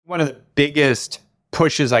One of the biggest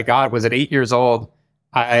pushes I got was at 8 years old.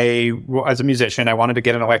 As a musician, I wanted to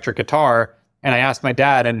get an electric guitar. And I asked my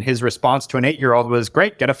dad, and his response to an 8-year-old was,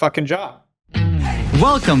 great, get a fucking job.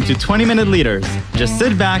 Welcome to 20-Minute Leaders. Just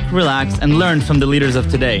sit back, relax, and learn from the leaders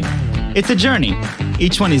of today. It's a journey.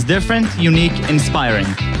 Each one is different, unique, inspiring.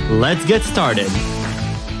 Let's get started.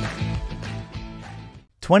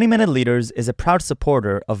 20-Minute Leaders is a proud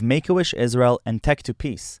supporter of Make-A-Wish Israel and Tech to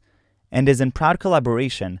Peace, and is in proud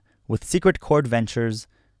collaboration with Secret Chord Ventures,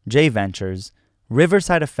 J Ventures,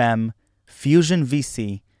 Riverside FM, Fusion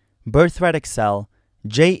VC, Birthright Excel,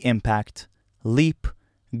 J Impact, Leap,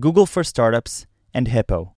 Google for Startups, and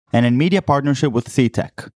Hippo, and in media partnership with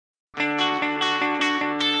CTech.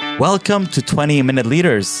 Welcome to 20-Minute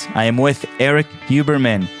Leaders. I am with Eric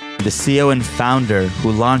Huberman, the CEO and founder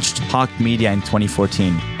who launched Hawk Media in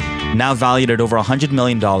 2014. Now valued at over $100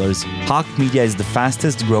 million, Hawk Media is the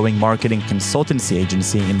fastest growing marketing consultancy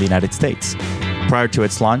agency in the United States. Prior to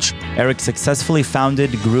its launch, Eric successfully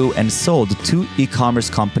founded, grew, and sold 2 e-commerce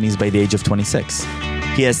companies by the age of 26.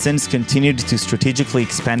 He has since continued to strategically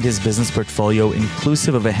expand his business portfolio,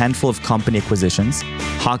 inclusive of a handful of company acquisitions,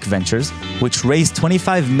 Hawk Ventures, which raised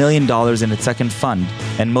 $25 million in its second fund,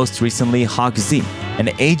 and most recently Hawk Z, an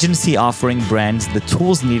agency offering brands the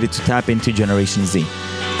tools needed to tap into Generation Z.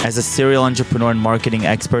 As a serial entrepreneur and marketing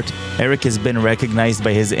expert, Eric has been recognized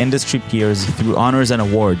by his industry peers through honors and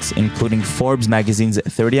awards, including Forbes magazine's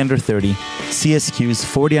 30 Under 30, CSQ's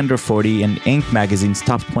 40 Under 40, and Inc. magazine's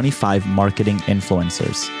top 25 marketing influencers.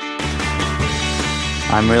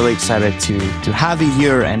 I'm really excited to have you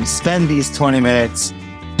here and spend these 20 minutes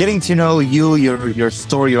getting to know you, your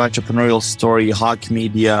story, your entrepreneurial story, Hawk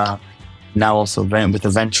Media, now also with the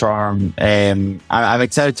venture arm. I'm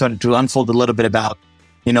excited to unfold a little bit about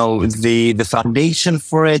the foundation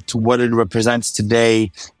for it, what it represents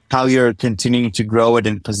today, how you're continuing to grow it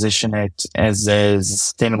and position it as a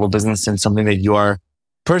sustainable business and something that you are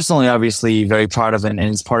personally, obviously, very proud of and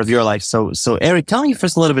is part of your life. So Eric, tell me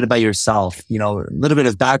first a little bit about yourself, a little bit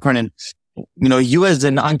of background and, you as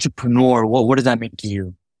an entrepreneur, what does that mean to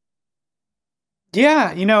you?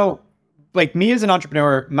 Yeah, like me as an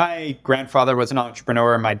entrepreneur, my grandfather was an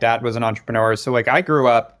entrepreneur, my dad was an entrepreneur. So I grew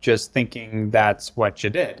up just thinking that's what you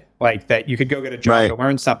did, that you could go get a job to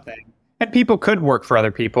learn something and people could work for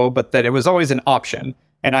other people, but that it was always an option.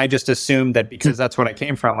 And I just assumed that because that's what I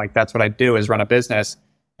came from, that's what I do is run a business.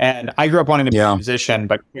 And I grew up wanting to be a musician,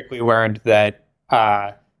 but quickly learned that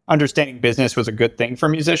understanding business was a good thing for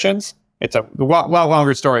musicians. It's a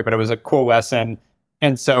longer story, but it was a cool lesson.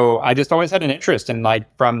 And so I just always had an interest in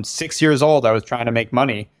from 6 years old, I was trying to make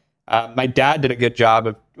money. My dad did a good job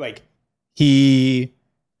of he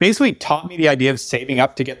basically taught me the idea of saving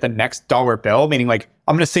up to get the next dollar bill, meaning I'm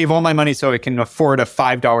going to save all my money so I can afford a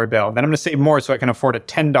 $5 bill. Then I'm going to save more so I can afford a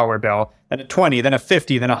 $10 bill, then a 20, then a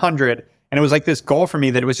 50, then 100. And it was this goal for me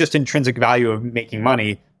that it was just intrinsic value of making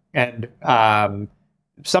money. And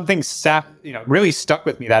something really stuck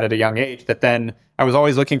with me that at a young age, that then I was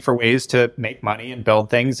always looking for ways to make money and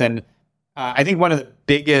build things. And I think one of the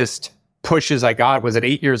biggest pushes I got was at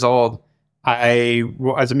 8 years old.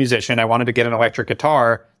 As a musician, I wanted to get an electric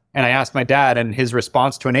guitar. And I asked my dad, and his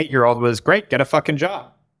response to an 8-year-old was, great, get a fucking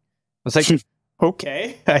job. I was like,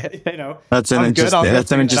 okay. That's an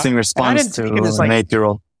interesting response to an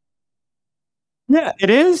 8-year-old. Yeah, it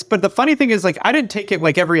is. But the funny thing is, I didn't take it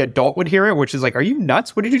like every adult would hear it, which is are you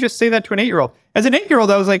nuts? What did you just say that to an 8-year-old? As an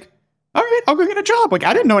 8-year-old, I was like, all right, I'll go get a job.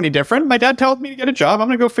 I didn't know any different. My dad told me to get a job. I'm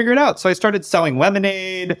going to go figure it out. So I started selling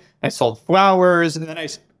lemonade. I sold flowers. And then I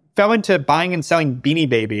fell into buying and selling Beanie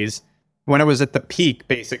Babies when I was at the peak,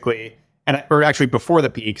 basically. Or actually before the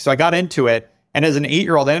peak. So I got into it. And as an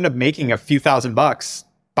 8-year-old, I ended up making a few $1,000s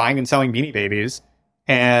buying and selling Beanie Babies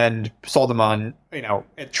and sold them on,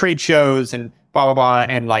 at trade shows and blah, blah,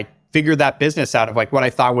 blah. And figured that business out of what I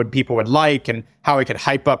thought people would like and how I could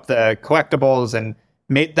hype up the collectibles and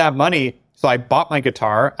made that money. So I bought my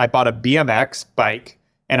guitar, I bought a BMX bike,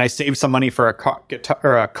 and I saved some money for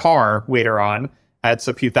a car later on. I had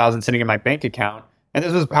a few thousand sitting in my bank account. And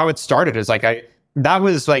this was how it started, is that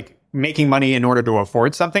was making money in order to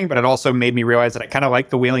afford something, but it also made me realize that I kind of like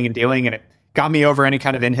the wheeling and dealing, and it got me over any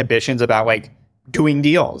kind of inhibitions about doing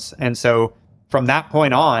deals. And so from that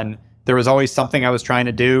point on, there was always something I was trying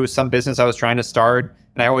to do, some business I was trying to start,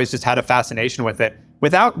 and I always just had a fascination with it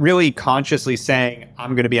without really consciously saying,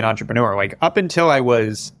 I'm going to be an entrepreneur. Up until I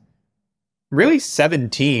was really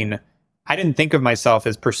 17, I didn't think of myself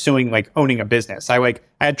as pursuing owning a business. I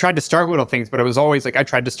had tried to start little things, but it was always I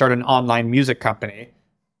tried to start an online music company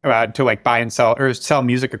to buy and sell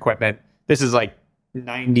music equipment. This is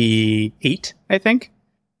 98, I think.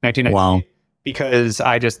 1998. Wow. because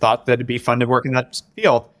I just thought that it'd be fun to work in that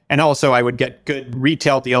field. And also I would get good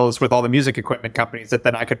retail deals with all the music equipment companies that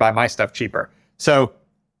then I could buy my stuff cheaper. So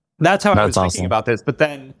that's how I was thinking about this. But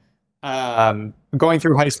then going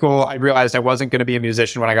through high school, I realized I wasn't going to be a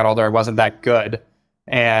musician when I got older. I wasn't that good.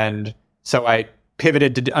 And so I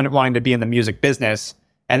pivoted to wanting to be in the music business.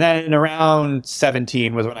 And then around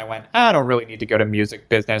 17 was when I went, I don't really need to go to music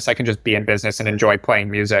business. I can just be in business and enjoy playing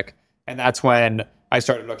music. And that's when I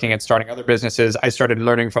started looking at starting other businesses. I started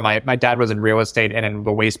learning from my dad was in real estate and in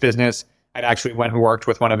the waste business. I'd actually went and worked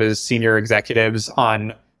with one of his senior executives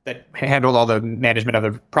on that handled all the management of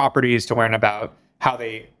the properties to learn about how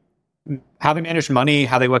they managed money,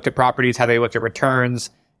 how they looked at properties, how they looked at returns,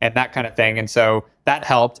 and that kind of thing. And so that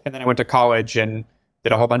helped. And then I went to college and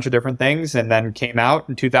did a whole bunch of different things, and then came out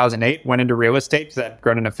in 2008, went into real estate because I'd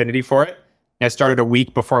grown an affinity for it. And I started a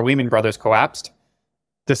week before Lehman Brothers collapsed.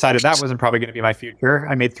 Decided that wasn't probably going to be my future.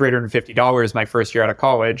 I made $350 my first year out of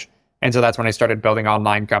college. And so that's when I started building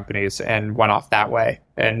online companies and went off that way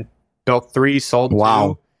and built 3, sold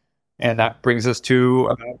 2. And that brings us to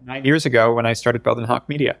about 9 years ago when I started building Hawk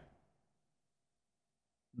Media.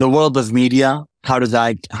 The world of media, how did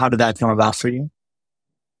that come about for you?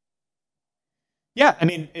 Yeah, I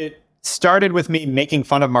mean, it started with me making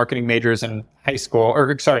fun of marketing majors in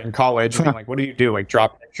in college. I'm like, what do you do? Like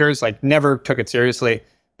drop pictures? Like never took it seriously.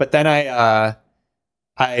 But then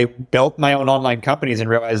I built my own online companies and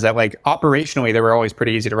realized that like operationally, they were always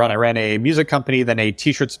pretty easy to run. I ran a music company, then a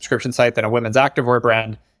t-shirt subscription site, then a women's activewear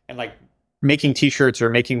brand. And like making t-shirts or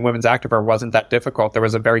making women's activewear wasn't that difficult. There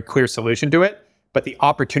was a very clear solution to it. But the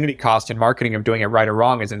opportunity cost in marketing of doing it right or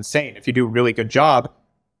wrong is insane. If you do a really good job,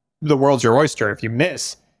 the world's your oyster. If you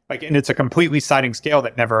miss, and it's a completely sliding scale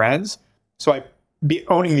that never ends. So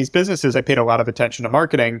owning these businesses, I paid a lot of attention to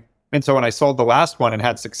marketing. And so when I sold the last one and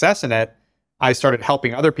had success in it, I started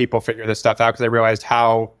helping other people figure this stuff out because I realized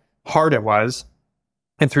how hard it was.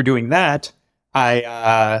 And through doing that,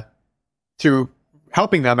 through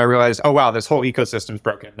helping them, I realized, oh, wow, this whole ecosystem's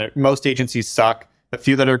broken. Most agencies suck. The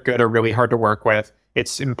few that are good are really hard to work with.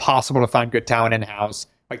 It's impossible to find good talent in-house.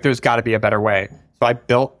 Like there's got to be a better way. So I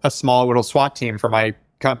built a small little SWAT team for my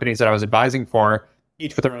companies that I was advising for,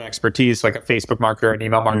 each with their own expertise, like a Facebook marketer, an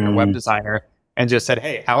email marketer, web designer, and just said,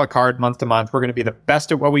 hey, a la carte, month to month, we're going to be the best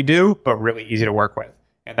at what we do, but really easy to work with.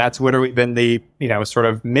 And that's literally been the, sort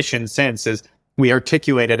of mission since is we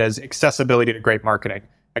articulate it as accessibility to great marketing.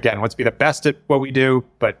 Again, let's be the best at what we do,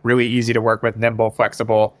 but really easy to work with, nimble,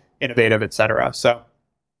 flexible, innovative, etc. So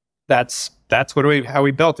that's how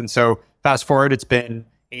we built. And so fast forward, it's been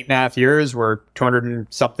 8.5 years. We're 200 and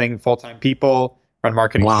something full-time people, run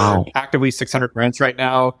marketing for actively 600 brands right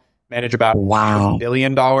now, manage about $1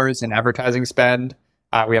 billion in advertising spend.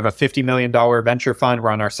 We have a $50 million venture fund.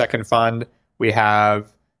 We're on our second fund. We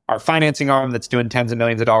have our financing arm that's doing tens of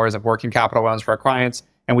millions of dollars of working capital loans for our clients.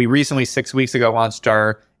 And we recently, 6 weeks ago, launched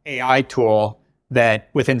our AI tool that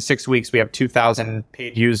within 6 weeks, we have 2,000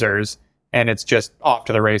 paid users, and it's just off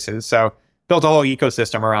to the races. So built a whole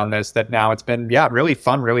ecosystem around this that now it's been, really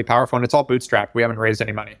fun, really powerful, and it's all bootstrapped. We haven't raised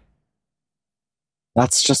any money.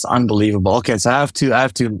 That's just unbelievable. Okay, so I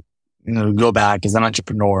have to go back as an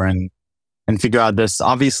entrepreneur and figure out this.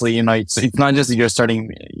 Obviously, it's not just that you're starting,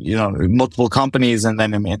 multiple companies and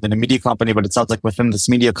then a media company, but it sounds like within this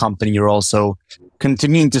media company, you're also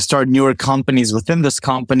continuing to start newer companies within this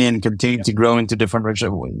company and continue to grow into different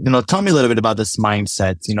regions. Tell me a little bit about this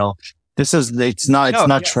mindset. It's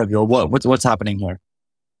not trivial. What's happening here?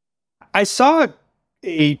 I saw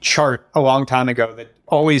a chart a long time ago that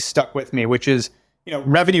always stuck with me, which is,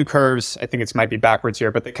 revenue curves. I think it might be backwards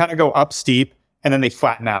here, but they kind of go up steep and then they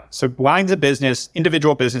flatten out. So lines of business,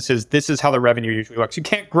 individual businesses, this is how the revenue usually looks. You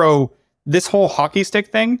can't grow. This whole hockey stick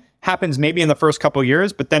thing happens maybe in the first couple of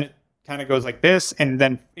years, but then it kind of goes like this and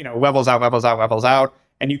then, levels out.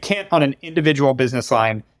 And you can't on an individual business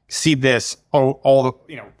line see this all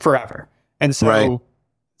forever. And so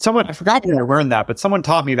I forgot where I learned that, but someone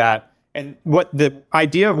taught me that. And what the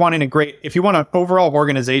idea of wanting if you want an overall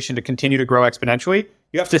organization to continue to grow exponentially,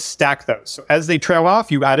 you have to stack those. So as they trail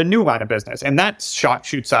off, you add a new line of business and that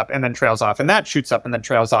shoots up and then trails off and that shoots up and then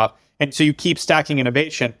trails off. And so you keep stacking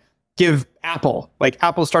innovation. Give Apple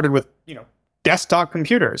started with, desktop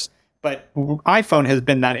computers, but iPhone has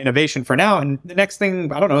been that innovation for now. And the next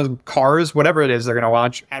thing, I don't know, cars, whatever it is, they're going to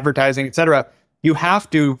launch, advertising, etc. You have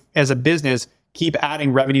to, as a business, keep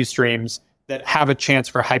adding revenue streams that have a chance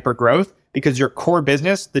for hyper growth, because your core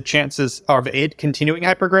business, the chances of it continuing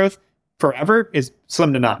hyper growth forever is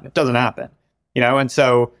slim to none. It doesn't happen, and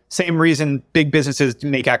so same reason big businesses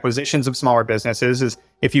make acquisitions of smaller businesses is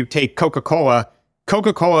if you take Coca-Cola,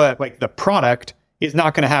 like the product is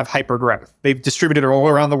not going to have hyper growth. They've distributed it all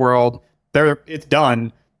around the world. It's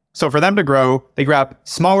done. So for them to grow, they grab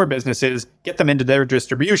smaller businesses, get them into their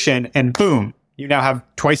distribution, and boom, you now have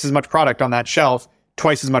twice as much product on that shelf,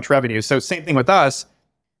 twice as much revenue. So same thing with us.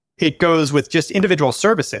 It goes with just individual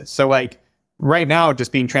services. So like right now,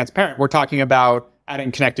 just being transparent, we're talking about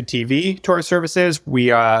adding connected TV to our services. We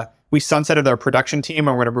sunsetted our production team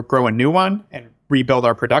and we're going to grow a new one and rebuild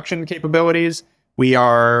our production capabilities. We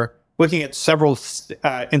are looking at several,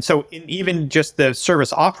 and so in even just the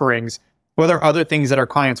service offerings, well, there are other things that our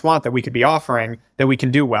clients want that we could be offering that we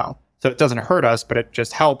can do well. So it doesn't hurt us, but it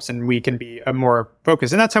just helps and we can be a more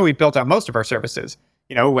focused. And that's how we built out most of our services.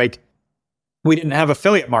 You know, like we didn't have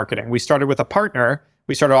affiliate marketing. We started with a partner.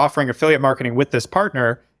 We started offering affiliate marketing with this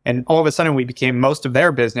partner. And all of a sudden we became most of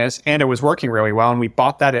their business and it was working really well. And we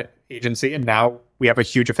bought that agency and now we have a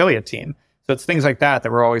huge affiliate team. So it's things like that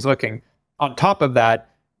we're always looking. On top of that,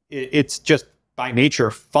 it's just by nature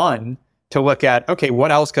fun to look at, okay, what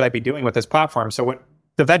else could I be doing with this platform? So when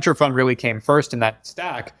the venture fund really came first in that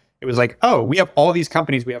stack, it was like, oh, we have all these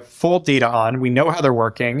companies we have full data on. We know how they're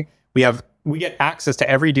working. We get access to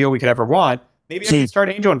every deal we could ever want. Maybe I can start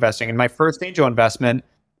angel investing. And my first angel investment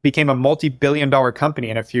became a multi-billion-dollar company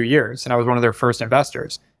in a few years. And I was one of their first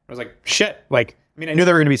investors. I was like, shit. Like, I mean, I knew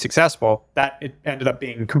they were going to be successful. That it ended up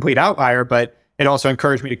being a complete outlier, but it also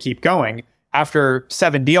encouraged me to keep going. After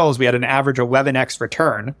 7 deals, we had an average 11x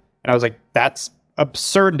return. And I was like, that's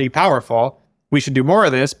absurdly powerful. We should do more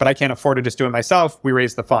of this, but I can't afford to just do it myself. We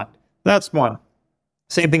raised the fund. That's one.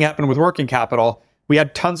 Same thing happened with working capital. We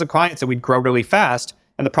had tons of clients that we'd grow really fast.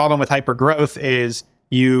 And the problem with hyper growth is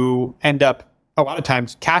you end up a lot of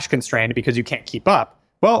times cash constrained because you can't keep up.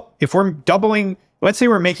 Well, if we're doubling, let's say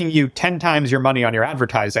we're making you 10 times your money on your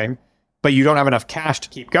advertising, but you don't have enough cash to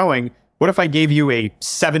keep going. What if I gave you a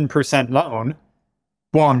 7% loan?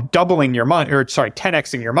 Well, I'm doubling your money,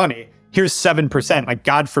 10xing your money. Here's 7%. Like,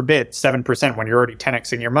 God forbid, 7% when you're already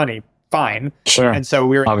 10xing your money. Fine. Sure. And so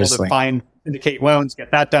we were able to indicate loans,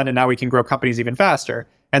 get that done, and now we can grow companies even faster.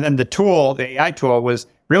 And then the AI tool was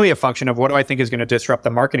really a function of what do I think is going to disrupt the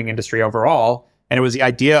marketing industry overall. And it was the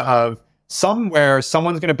idea of somewhere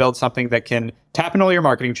someone's going to build something that can tap into all your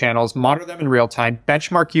marketing channels, monitor them in real time,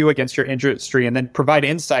 benchmark you against your industry, and then provide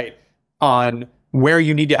insight on where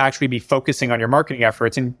you need to actually be focusing on your marketing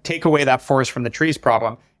efforts and take away that forest from the trees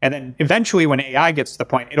problem. And then eventually when AI gets to the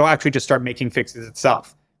point, it'll actually just start making fixes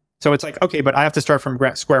itself. So it's like, okay, but I have to start from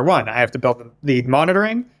square one. I have to build the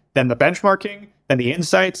monitoring, then the benchmarking, then the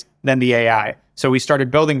insights, then the AI. So we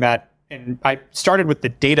started building that. And I started with the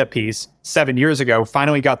data piece 7 years ago,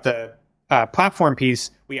 finally got the platform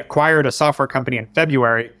piece. We acquired a software company in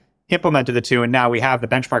February, implemented the two, and now we have the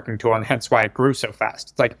benchmarking tool, and hence why it grew so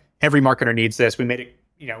fast. It's like every marketer needs this. We made it,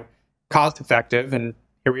 cost effective, and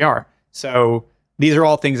here we are. So these are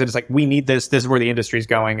all things that it's like, we need this. This is where the industry is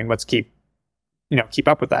going, and let's keep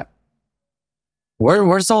up with that.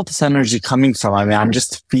 Where's all this energy coming from? I mean, I'm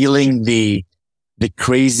just feeling the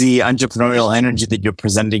crazy entrepreneurial energy that you're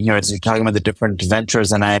presenting here as you're talking about the different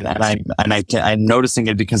ventures, and I'm noticing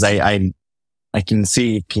it because I can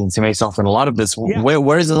see myself in a lot of this. Yeah.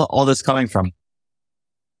 Where is all this coming from?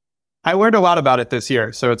 I learned a lot about it this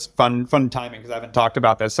year, so it's fun timing because I haven't talked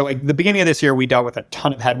about this. So like the beginning of this year, we dealt with a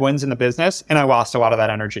ton of headwinds in the business, and I lost a lot of that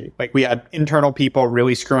energy. Like we had internal people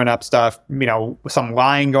really screwing up stuff, some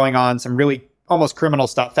lying going on, some really almost criminal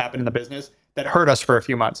stuff happened in the business that hurt us for a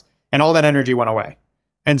few months. And all that energy went away.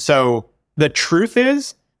 And so the truth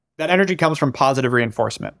is that energy comes from positive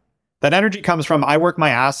reinforcement. That energy comes from I work my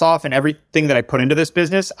ass off and everything that I put into this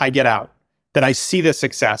business, I get out. That I see the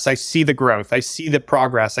success, I see the growth, I see the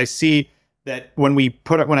progress, I see that when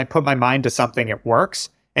I put my mind to something, it works.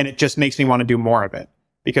 And it just makes me want to do more of it.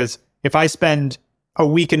 Because if I spend a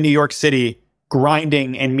week in New York City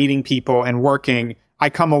grinding and meeting people and working, I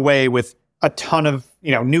come away with a ton of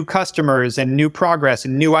new customers and new progress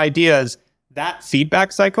and new ideas. That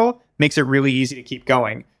feedback cycle makes it really easy to keep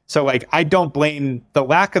going. So like I don't blame the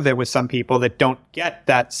lack of it with some people that don't get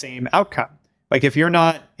that same outcome. Like if you're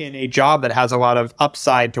not in a job that has a lot of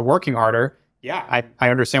upside to working harder, yeah, I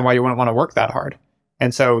understand why you wouldn't want to work that hard.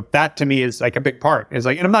 And so that to me is like a big part. Is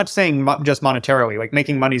like, and I'm not saying just monetarily. Like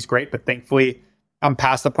making money is great, but thankfully I'm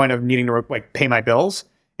past the point of needing to like pay my bills.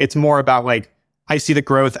 It's more about like I see the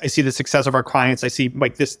growth, I see the success of our clients, I see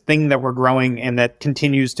like this thing that we're growing and that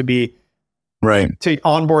continues to be right to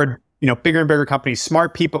onboard, bigger and bigger companies,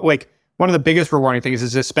 smart people. Like one of the biggest rewarding things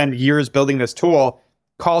is to spend years building this tool,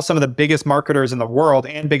 call some of the biggest marketers in the world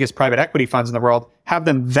and biggest private equity funds in the world, have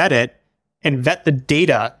them vet it and vet the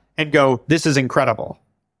data and go, this is incredible.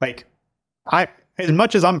 Like as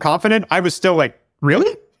much as I'm confident, I was still like,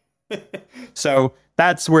 really? So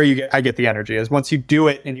that's where I get the energy is once you do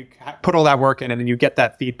it and you put all that work in and then you get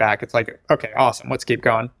that feedback. It's like, okay, awesome. Let's keep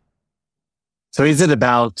going. So is it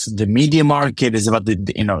about the media market? Is it about the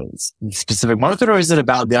specific market, or is it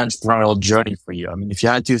about the entrepreneurial journey for you? I mean, if you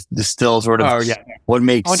had to distill sort of what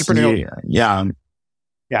makes entrepreneurial.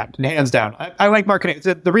 Yeah, hands down. I like marketing.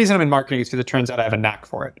 The reason I'm in marketing is because it turns out I have a knack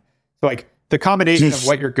for it. So like the combination of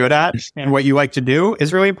what you're good at and what you like to do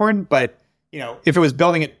is really important. But if it was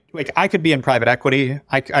building it, like I could be in private equity.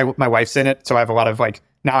 My wife's in it, so I have a lot of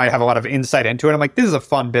now I have a lot of insight into it. I'm like, this is a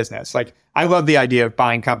fun business. Like I love the idea of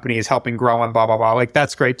buying companies, helping grow and blah, blah, blah. Like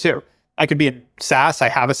that's great too. I could be in SaaS. I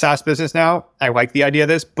have a SaaS business now. I like the idea of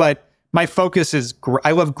this, but my focus is,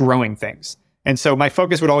 I love growing things. And so my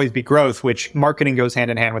focus would always be growth, which marketing goes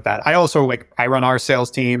hand in hand with that. I also I run our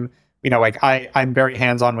sales team. I'm very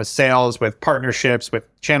hands-on with sales, with partnerships, with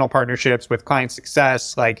channel partnerships, with client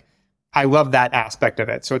success. Like I love that aspect of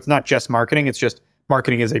it. So it's not just marketing. It's just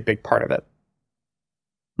marketing is a big part of it.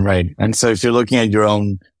 Right. And so if you're looking at your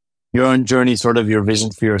own journey, sort of your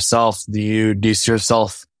vision for yourself, do you see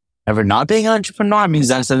yourself ever not being an entrepreneur? I mean, is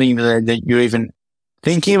that something that you're even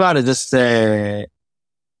thinking about? Is this,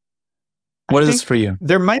 what is this for you?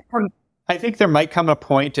 I think there might come a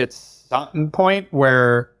point at some point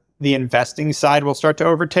where the investing side will start to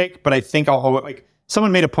overtake, but I think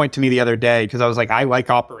someone made a point to me the other day because I was like, I like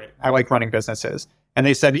operating. I like running businesses. And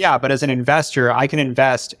they said, yeah, but as an investor, I can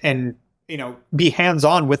invest and be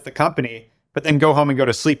hands-on with the company, but then go home and go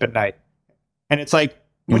to sleep at night. And it's like,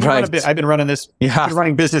 when I've been running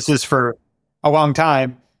running businesses for a long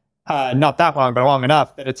time, not that long, but long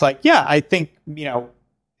enough that it's like, yeah, I think,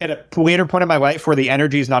 at a later point in my life where the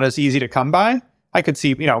energy is not as easy to come by, I could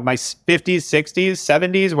see, my 50s, 60s,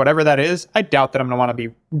 70s, whatever that is. I doubt that I'm going to want to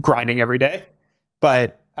be grinding every day,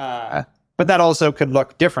 but that also could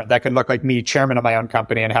look different. That could look like me chairman of my own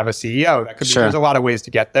company and have a CEO. That could be, there's a lot of ways to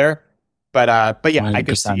get there. But yeah, 100%. I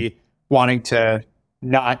could see wanting to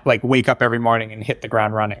not wake up every morning and hit the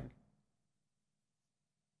ground running.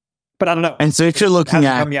 But I don't know. And so if you're looking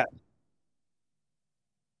at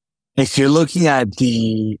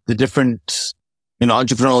the different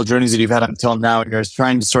entrepreneurial journeys that you've had until now, and you're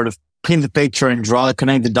trying to sort of paint the picture and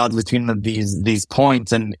connect the dots between these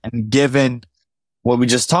points, and given what we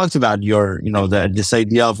just talked about, this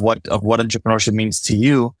idea of what entrepreneurship means to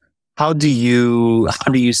you. How do you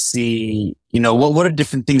see, what are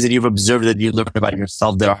different things that you've observed that you learned about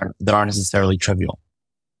yourself that aren't necessarily trivial?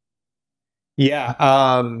 Yeah.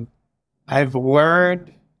 I've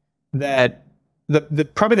learned that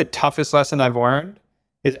probably the toughest lesson I've learned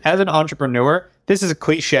is as an entrepreneur, this is a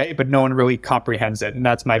cliche, but no one really comprehends it. And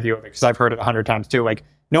that's my view of it because I've heard it 100 times too.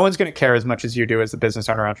 No one's going to care as much as you do as a business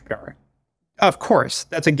owner entrepreneur. Of course,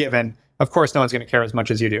 that's a given. Of course, no one's going to care as much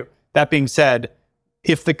as you do. That being said,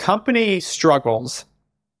 if the company struggles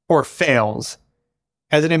or fails,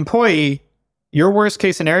 as an employee, your worst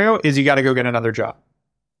case scenario is you got to go get another job.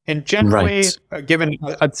 And generally, given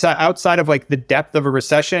outside of the depth of a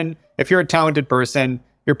recession, if you're a talented person,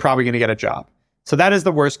 you're probably going to get a job. So that is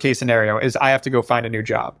the worst case scenario, is I have to go find a new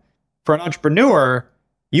job. For an entrepreneur,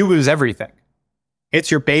 you lose everything. It's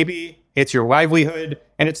your baby, it's your livelihood,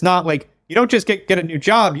 and it's not you don't just get a new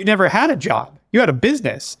job. You never had a job. You had a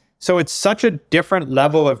business. So it's such a different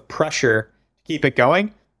level of pressure to keep it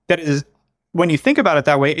going that is, when you think about it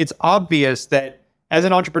that way, it's obvious that as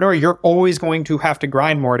an entrepreneur, you're always going to have to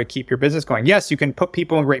grind more to keep your business going. Yes, you can put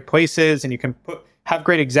people in great places and you can have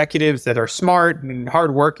great executives that are smart and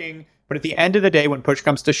hardworking. But at the end of the day, when push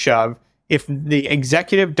comes to shove, if the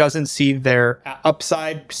executive doesn't see their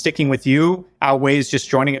upside sticking with you outweighs just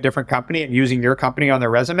joining a different company and using your company on their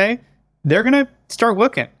resume, they're going to start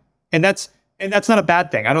looking. And that's not a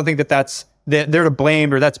bad thing. I don't think that they're to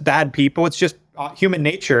blame or that's bad people. It's just human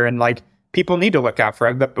nature. And people need to look out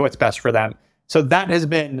for what's best for them. So that has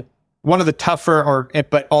been one of the tougher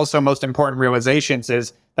but also most important realizations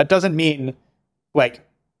is that doesn't mean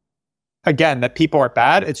again, that people are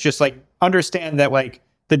bad. It's just understand that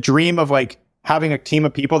the dream of having a team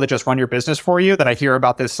of people that just run your business for you that I hear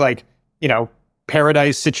about this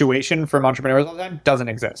paradise situation from entrepreneurs all the time doesn't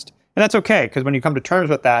exist. And that's okay. Because when you come to terms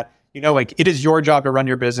with that, it is your job to run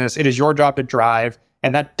your business. It is your job to drive,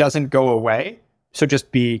 and that doesn't go away. So just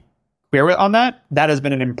be clear on that. That has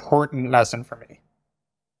been an important lesson for me.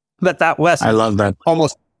 That lesson, I love that.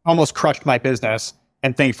 Almost crushed my business,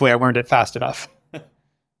 and thankfully I learned it fast enough.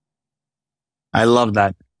 I love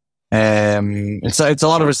that. It's a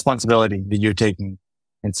lot of responsibility that you're taking,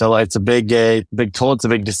 and so it's a big toll. It's a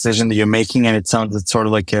big decision that you're making, and it's sort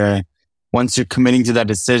of once you're committing to that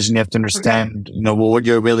decision, you have to understand, what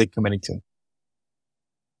you're really committing to.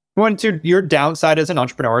 Your downside as an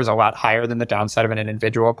entrepreneur is a lot higher than the downside of an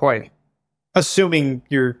individual employee. Assuming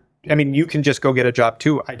you can just go get a job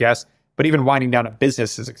too, I guess. But even winding down a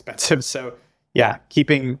business is expensive. So yeah,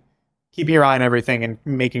 keeping your eye on everything and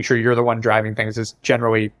making sure you're the one driving things is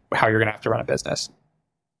generally how you're going to have to run a business.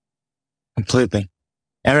 Completely.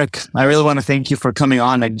 Eric, I really want to thank you for coming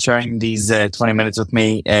on and sharing these 20 minutes with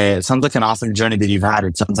me. It sounds like an awesome journey that you've had.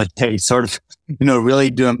 It sounds like they sort of,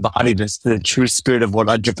 really do embody the true spirit of what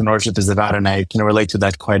entrepreneurship is about. And I can relate to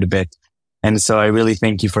that quite a bit. And so I really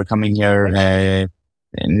thank you for coming here.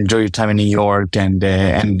 Enjoy your time in New York and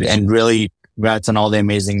really congrats on all the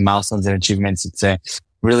amazing milestones and achievements. It's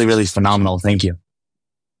really, really phenomenal. Thank you.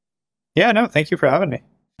 Yeah, no, thank you for having me.